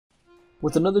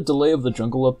With another delay of the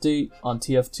jungle update on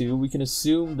TF2, we can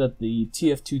assume that the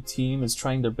TF2 team is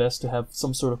trying their best to have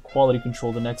some sort of quality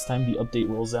control the next time the update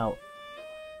rolls out.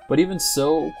 But even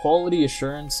so, quality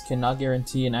assurance cannot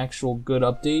guarantee an actual good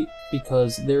update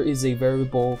because there is a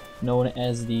variable known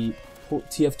as the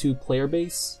TF2 player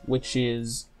base, which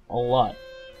is a lot.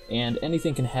 And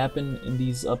anything can happen in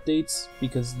these updates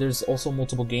because there's also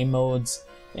multiple game modes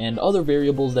and other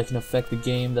variables that can affect the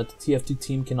game that the TF2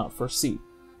 team cannot foresee.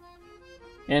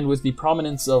 And with the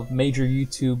prominence of major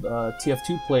YouTube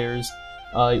TF2 players,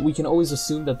 we can always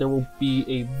assume that there will be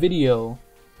a video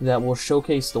that will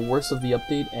showcase the worst of the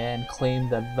update and claim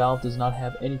that Valve does not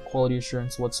have any quality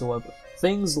assurance whatsoever.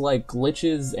 Things like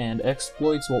glitches and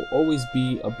exploits will always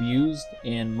be abused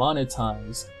and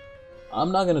monetized.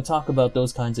 I'm not going to talk about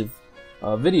those kinds of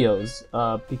videos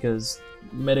because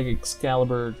Medic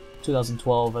Excalibur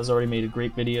 2012 has already made a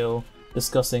great video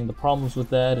discussing the problems with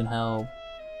that and how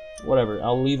whatever.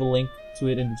 I'll leave a link to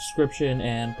it in the description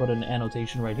and put an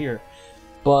annotation right here.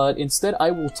 But instead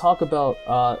I will talk about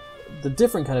the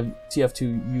different kind of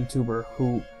TF2 YouTuber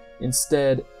who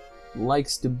instead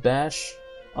likes to bash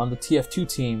on the TF2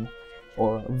 team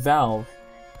or Valve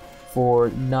for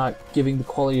not giving the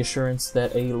quality assurance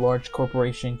that a large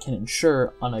corporation can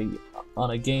ensure on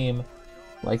a game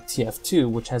like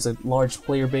TF2, which has a large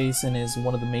player base and is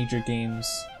one of the major games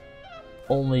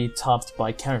only topped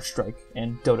by Counter-Strike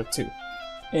and Dota 2.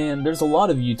 And there's a lot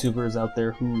of YouTubers out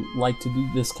there who like to do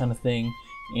this kind of thing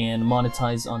and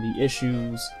monetize on the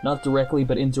issues, not directly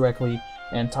but indirectly,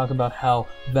 and talk about how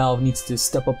Valve needs to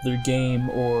step up their game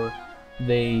or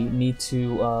they need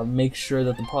to make sure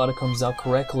that the product comes out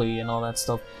correctly and all that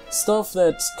stuff. Stuff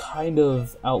that's kind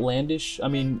of outlandish. I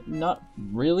mean, not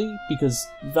really, because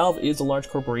Valve is a large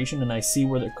corporation and I see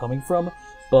where they're coming from,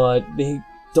 but they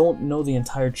don't know the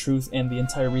entire truth and the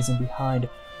entire reason behind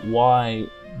why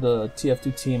the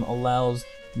TF2 team allows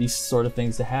these sort of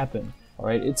things to happen.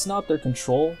 Alright, it's not their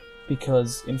control,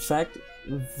 because in fact,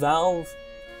 Valve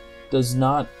does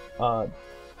not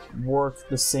work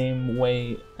the same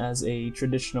way as a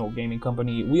traditional gaming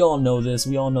company. We all know this,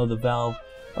 we all know the Valve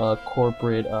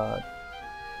corporate, I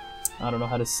don't know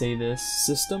how to say this,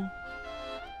 system,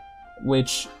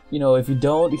 which, you know, if you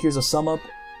don't, here's a sum up.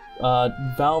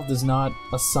 Valve does not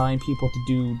assign people to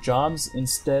do jobs.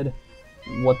 Instead,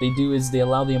 what they do is they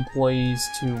allow the employees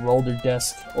to roll their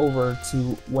desk over to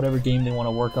whatever game they want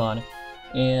to work on.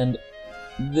 And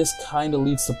this kind of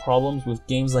leads to problems with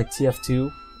games like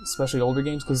TF2, especially older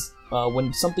games, because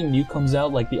when something new comes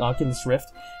out, like the Oculus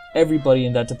Rift, everybody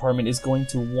in that department is going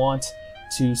to want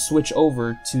to switch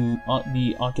over to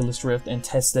the Oculus Rift and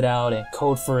test it out and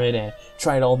code for it and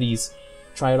try out all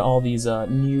these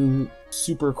new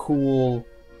super cool,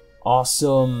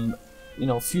 awesome, you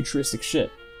know, futuristic shit.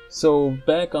 So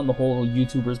back on the whole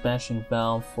YouTubers bashing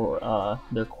Valve for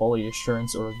their quality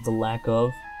assurance or the lack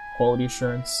of quality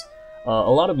assurance. A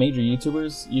lot of major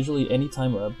YouTubers, usually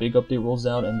anytime a big update rolls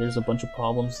out and there's a bunch of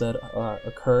problems that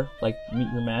occur, like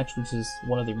Meet Your Match, which is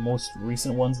one of the most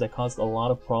recent ones that caused a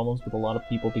lot of problems with a lot of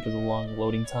people because of long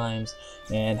loading times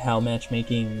and how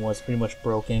matchmaking was pretty much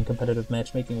broken. Competitive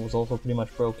matchmaking was also pretty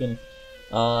much broken.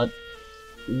 A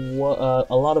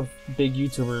lot of big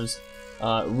YouTubers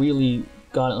really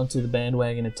got onto the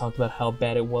bandwagon and talked about how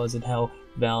bad it was and how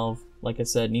Valve, like I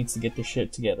said, needs to get their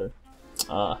shit together.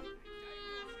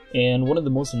 And one of the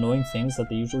most annoying things that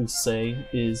they usually say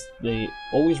is they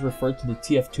always refer to the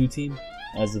TF2 team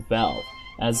as Valve,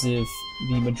 as if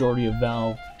the majority of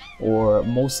Valve or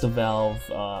most of Valve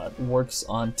works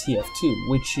on TF2,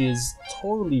 which is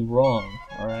totally wrong,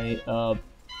 alright?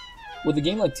 With a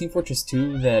game like Team Fortress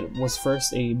 2 that was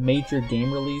first a major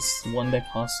game release, one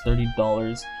that cost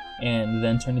 $30, and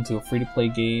then turned into a free-to-play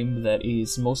game that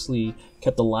is mostly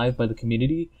kept alive by the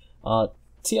community,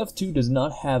 TF2 does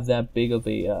not have that big of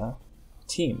a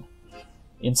team.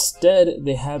 Instead,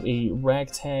 they have a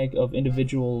ragtag of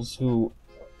individuals who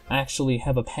actually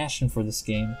have a passion for this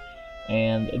game,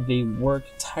 and they work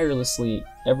tirelessly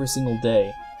every single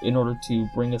day in order to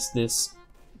bring us these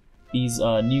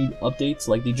new updates,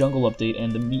 like the Jungle update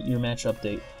and the Meet Your Match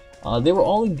update. They were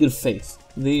all in good faith.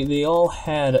 They all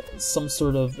had some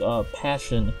sort of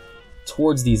passion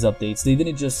towards these updates. They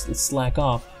didn't just slack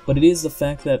off, but it is the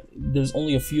fact that there's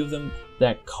only a few of them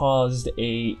that caused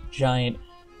a giant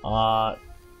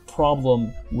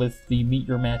problem with the Meet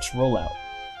Your Match rollout.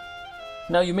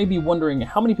 Now you may be wondering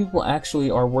how many people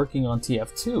actually are working on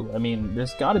TF2. I mean,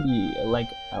 there's gotta be like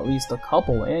at least a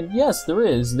couple, and yes, there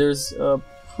is. There's a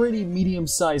pretty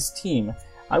medium-sized team.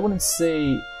 I wouldn't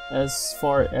say as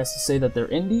far as to say that they're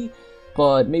indie,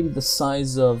 but maybe the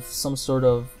size of some sort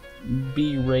of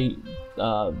B-rate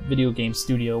video game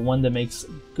studio, one that makes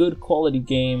good quality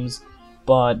games,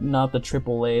 but not the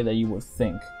AAA that you would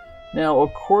think. Now,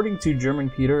 according to German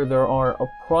Peter, there are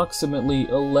approximately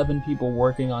 11 people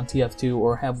working on TF2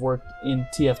 or have worked in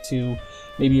TF2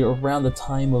 maybe around the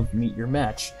time of Meet Your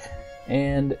Match.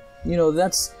 And, you know,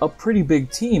 that's a pretty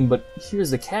big team, but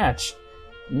here's the catch.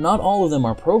 Not all of them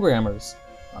are programmers,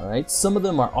 alright? Some of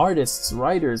them are artists,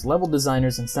 writers, level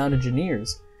designers, and sound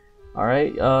engineers,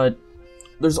 alright?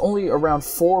 There's only around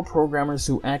 4 programmers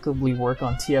who actively work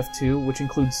on TF2, which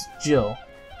includes Jill,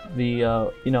 the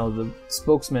the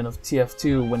spokesman of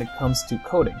TF2 when it comes to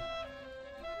coding.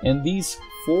 And these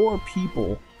 4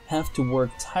 people have to work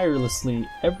tirelessly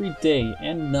every day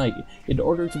and night in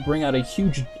order to bring out a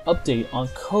huge update on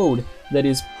code that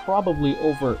is probably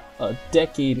over a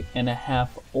decade and a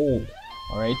half old.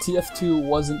 Alright, TF2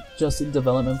 wasn't just in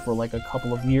development for like a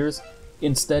couple of years.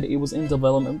 Instead, it was in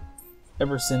development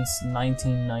ever since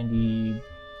 1990.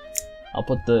 I'll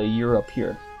put the year up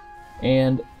here.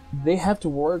 And they have to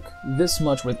work this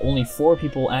much with only 4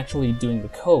 people actually doing the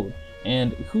code.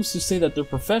 And who's to say that they're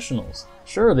professionals?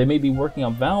 Sure, they may be working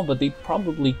on Valve, but they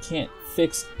probably can't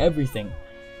fix everything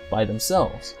by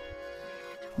themselves.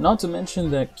 Not to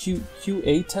mention that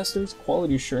QA testers,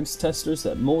 quality assurance testers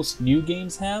that most new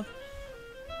games have,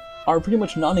 are pretty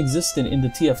much non-existent in the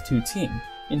TF2 team.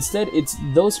 Instead, it's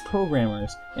those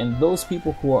programmers and those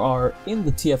people who are in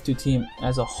the TF2 team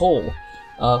as a whole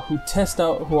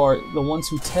who are the ones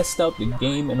who test out the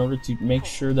game in order to make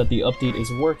sure that the update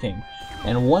is working.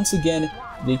 And once again,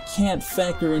 they can't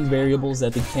factor in variables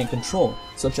that they can't control,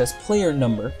 such as player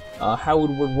number, how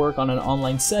it would work on an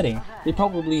online setting. They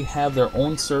probably have their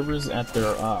own servers at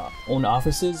their own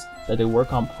offices that they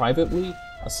work on privately,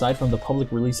 aside from the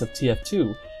public release of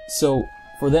TF2. So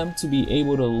for them to be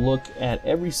able to look at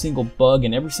every single bug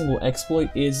and every single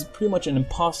exploit is pretty much an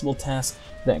impossible task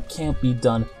that can't be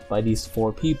done by these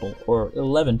 4 people, or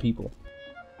 11 people.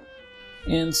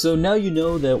 And so now you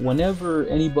know that whenever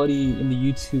anybody in the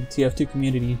YouTube TF2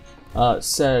 community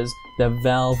says that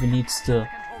Valve needs to,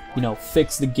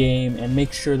 fix the game and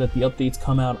make sure that the updates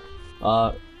come out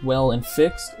well and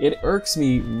fixed, it irks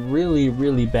me really,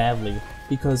 really badly,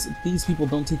 because these people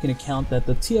don't take into account that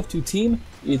the TF2 team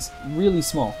is really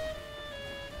small.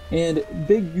 And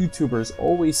big YouTubers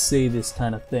always say this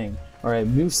kind of thing. Alright,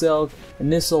 Muselk,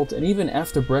 Nisselt, and even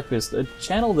After Breakfast, a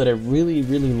channel that I really,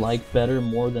 really like better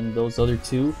more than those other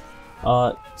 2,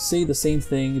 say the same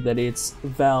thing, that it's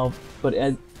Valve, but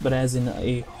as in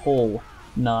a whole,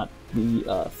 not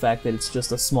the fact that it's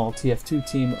just a small TF2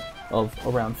 team of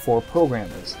around 4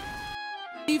 programmers.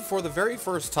 For the very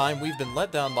first time, we've been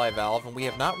let down by Valve, and we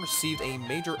have not received a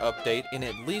major update in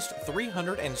at least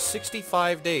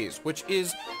 365 days, which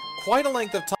is quite a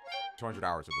length of time. 200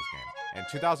 hours of this game, and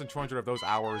 2,200 of those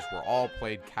hours were all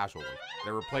played casually.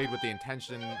 They were played with the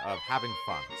intention of having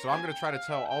fun. So I'm going to try to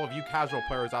tell all of you casual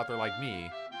players out there like me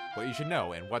what you should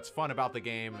know and what's fun about the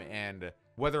game, and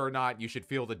whether or not you should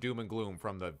feel the doom and gloom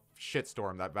from the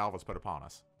shitstorm that Valve has put upon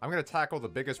us. I'm going to tackle the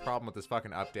biggest problem with this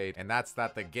fucking update, and that's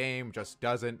that the game just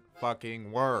doesn't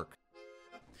fucking work.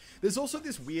 There's also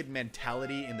this weird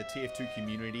mentality in the TF2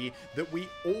 community that we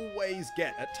always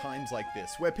get at times like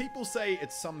this, where people say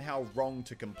it's somehow wrong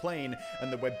to complain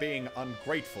and that we're being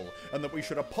ungrateful, and that we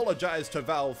should apologize to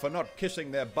Valve for not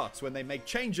kissing their butts when they make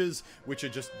changes which are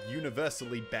just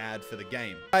universally bad for the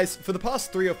game. Guys, for the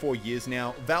past 3 or 4 years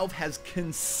now, Valve has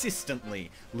consistently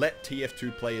let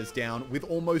TF2 players down with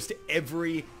almost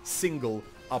every single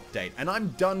update, and I'm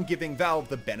done giving Valve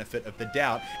the benefit of the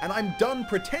doubt, and I'm done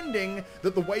pretending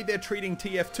that the way they're treating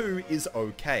TF2 is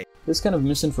okay. This kind of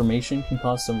misinformation can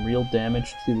cause some real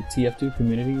damage to the TF2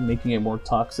 community, making it more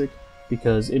toxic,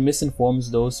 because it misinforms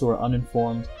those who are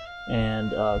uninformed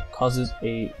and causes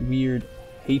a weird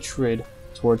hatred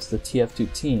towards the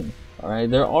TF2 team.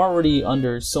 Alright, they're already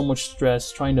under so much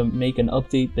stress trying to make an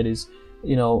update that is,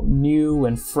 new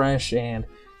and fresh and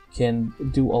can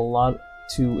do a lot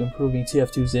to improving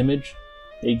TF2's image,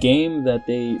 a game that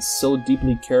they so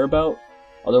deeply care about.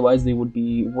 Otherwise they would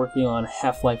be working on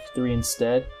Half-Life 3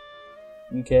 instead.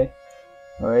 Okay?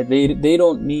 Alright, they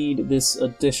don't need this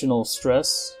additional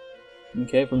stress,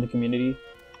 okay, from the community.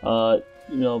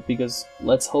 Because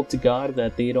let's hope to God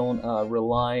that they don't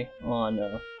rely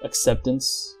on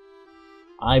acceptance.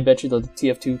 I bet you that the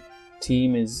TF2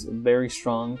 team is very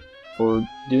strong for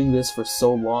doing this for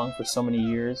so long, for so many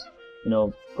years.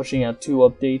 Pushing out 2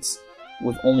 updates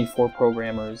with only 4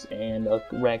 programmers and a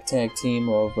ragtag team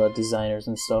of designers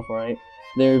and stuff, right?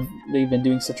 They've been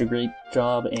doing such a great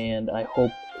job, and I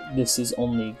hope this is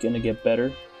only gonna get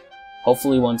better.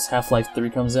 Hopefully once Half-Life 3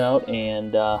 comes out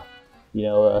and,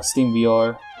 Steam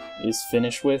VR is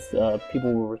finished with,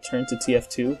 people will return to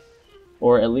TF2,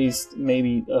 or at least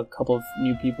maybe a couple of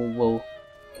new people will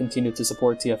continue to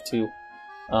support TF2.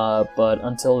 But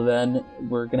until then,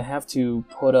 we're gonna have to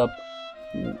put up,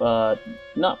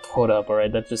 not put up,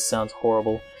 alright, that just sounds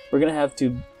horrible. We're gonna have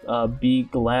to be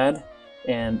glad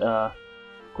and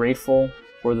grateful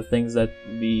for the things that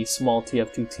the small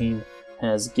TF2 team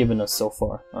has given us so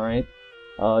far, alright?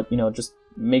 You know, just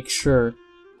make sure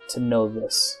to know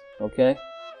this, okay?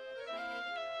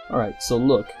 Alright, so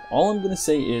look, all I'm gonna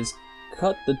say is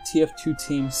cut the TF2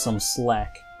 team some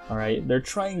slack, alright? They're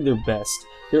trying their best.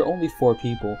 They're only 4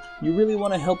 people. You really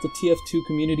want to help the TF2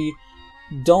 community?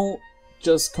 Don't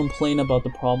just complain about the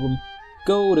problem.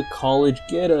 Go to college,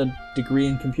 get a degree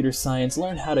in computer science,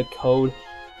 learn how to code,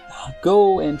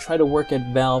 go and try to work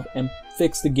at Valve and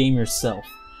fix the game yourself.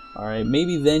 Alright,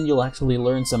 maybe then you'll actually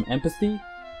learn some empathy,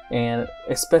 and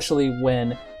especially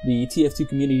when the TF2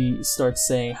 community starts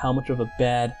saying how much of a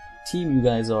bad team you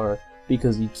guys are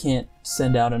because you can't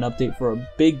send out an update for a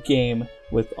big game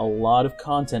with a lot of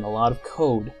content, a lot of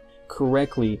code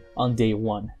correctly on day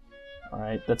 1.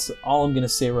 Alright, that's all I'm gonna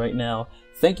say right now.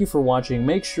 Thank you for watching.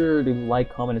 Make sure to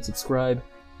like, comment, and subscribe.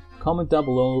 Comment down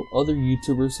below other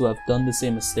YouTubers who have done the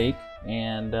same mistake,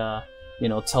 and you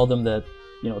know, tell them that,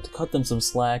 you know, to cut them some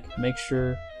slack. Make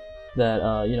sure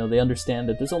that you know, they understand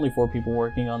that there's only 4 people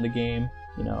working on the game.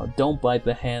 You know, don't bite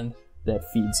the hand that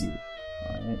feeds you.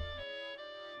 Alright.